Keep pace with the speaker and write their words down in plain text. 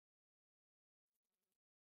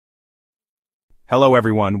Hello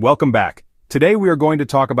everyone, welcome back. Today we are going to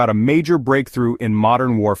talk about a major breakthrough in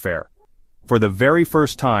modern warfare. For the very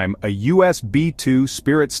first time, a US B-2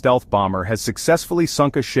 Spirit stealth bomber has successfully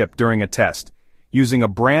sunk a ship during a test, using a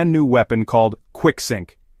brand new weapon called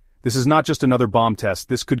QUICKSINK. This is not just another bomb test,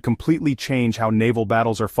 this could completely change how naval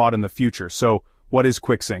battles are fought in the future. So, what is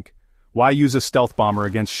QUICKSINK? Why use a stealth bomber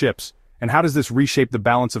against ships? And how does this reshape the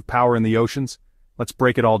balance of power in the oceans? Let's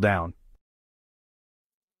break it all down.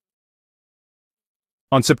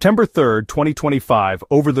 On September 3, 2025,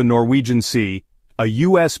 over the Norwegian Sea, a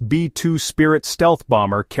US B-2 Spirit stealth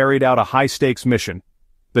bomber carried out a high-stakes mission.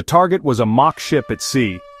 The target was a mock ship at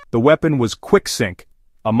sea. The weapon was QUICKSINK,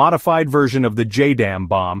 a modified version of the JDAM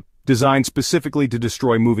bomb, designed specifically to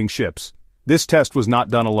destroy moving ships. This test was not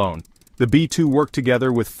done alone. The B-2 worked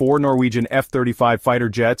together with 4 Norwegian F-35 fighter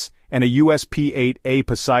jets and a US P-8A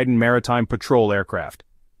Poseidon maritime patrol aircraft.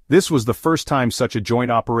 This was the first time such a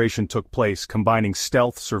joint operation took place, combining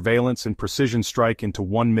stealth, surveillance, and precision strike into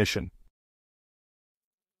one mission.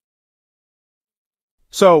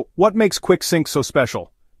 So, what makes QUICKSINK so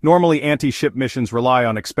special? Normally anti-ship missions rely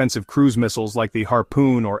on expensive cruise missiles like the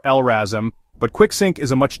Harpoon or LRASM, but QUICKSINK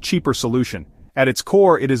is a much cheaper solution. At its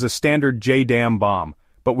core it is a standard JDAM bomb,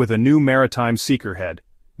 but with a new maritime seeker head.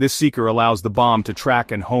 This seeker allows the bomb to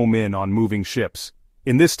track and home in on moving ships.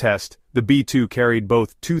 In this test, the B-2 carried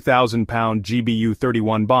both 2,000-pound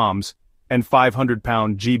GBU-31 bombs and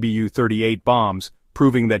 500-pound GBU-38 bombs,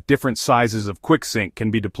 proving that different sizes of QUICKSINK can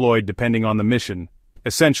be deployed depending on the mission.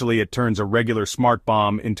 Essentially, it turns a regular smart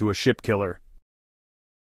bomb into a ship killer.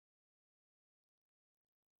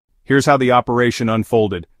 Here's how the operation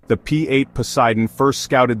unfolded. The P-8 Poseidon first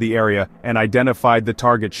scouted the area and identified the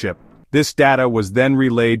target ship. This data was then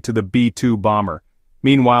relayed to the B-2 bomber.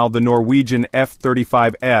 Meanwhile, the Norwegian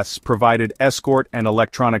F-35S provided escort and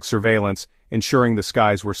electronic surveillance, ensuring the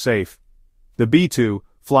skies were safe. The B-2,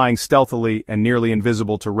 flying stealthily and nearly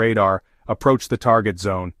invisible to radar, approached the target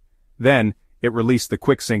zone. Then, it released the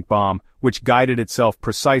QUICKSINK bomb, which guided itself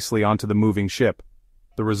precisely onto the moving ship.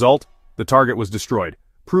 The result? The target was destroyed,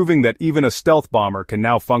 proving that even a stealth bomber can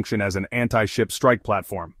now function as an anti-ship strike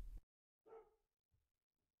platform.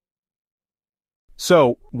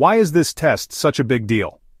 So, why is this test such a big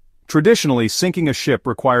deal? Traditionally, sinking a ship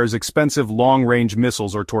requires expensive long-range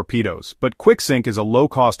missiles or torpedoes, but QUICKSINK is a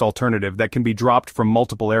low-cost alternative that can be dropped from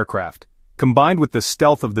multiple aircraft. Combined with the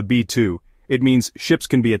stealth of the B-2, it means ships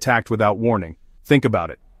can be attacked without warning. Think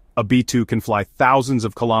about it. A B-2 can fly thousands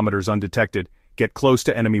of kilometers undetected, get close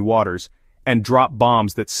to enemy waters, and drop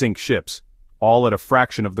bombs that sink ships, all at a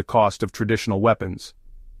fraction of the cost of traditional weapons.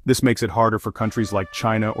 This makes it harder for countries like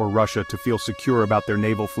China or Russia to feel secure about their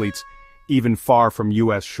naval fleets, even far from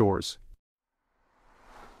US shores.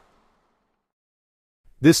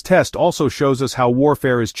 This test also shows us how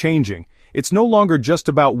warfare is changing. It's no longer just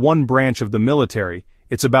about one branch of the military,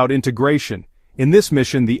 it's about integration. In this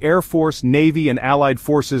mission, the Air Force, Navy, and allied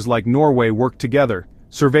forces like Norway worked together.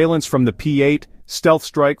 Surveillance from the P-8, stealth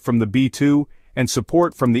strike from the B-2, and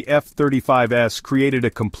support from the F-35S created a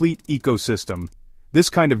complete ecosystem. This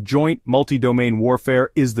kind of joint, multi-domain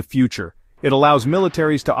warfare is the future. It allows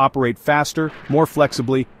militaries to operate faster, more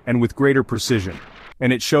flexibly, and with greater precision.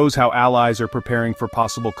 And it shows how allies are preparing for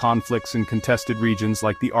possible conflicts in contested regions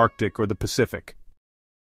like the Arctic or the Pacific.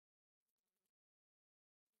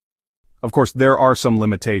 Of course, there are some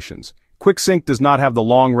limitations. QUICKSINK does not have the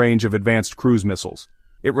long range of advanced cruise missiles.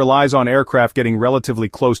 It relies on aircraft getting relatively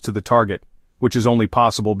close to the target, which is only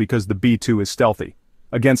possible because the B-2 is stealthy.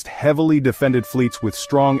 Against heavily defended fleets with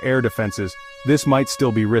strong air defenses, this might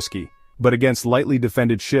still be risky, but against lightly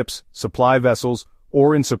defended ships, supply vessels,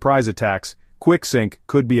 or in surprise attacks, QUICKSINK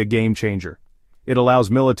could be a game changer. It allows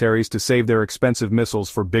militaries to save their expensive missiles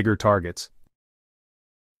for bigger targets.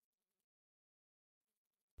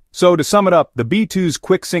 So to sum it up, the B-2's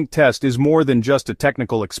QUICKSINK test is more than just a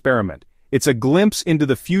technical experiment. It's a glimpse into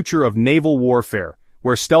the future of naval warfare,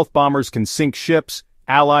 where stealth bombers can sink ships,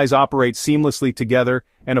 allies operate seamlessly together,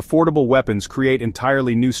 and affordable weapons create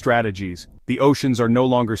entirely new strategies. The oceans are no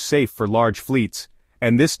longer safe for large fleets,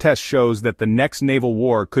 and this test shows that the next naval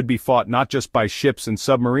war could be fought not just by ships and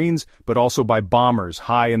submarines, but also by bombers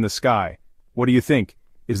high in the sky. What do you think?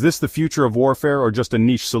 Is this the future of warfare or just a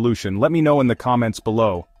niche solution? Let me know in the comments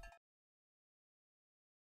below.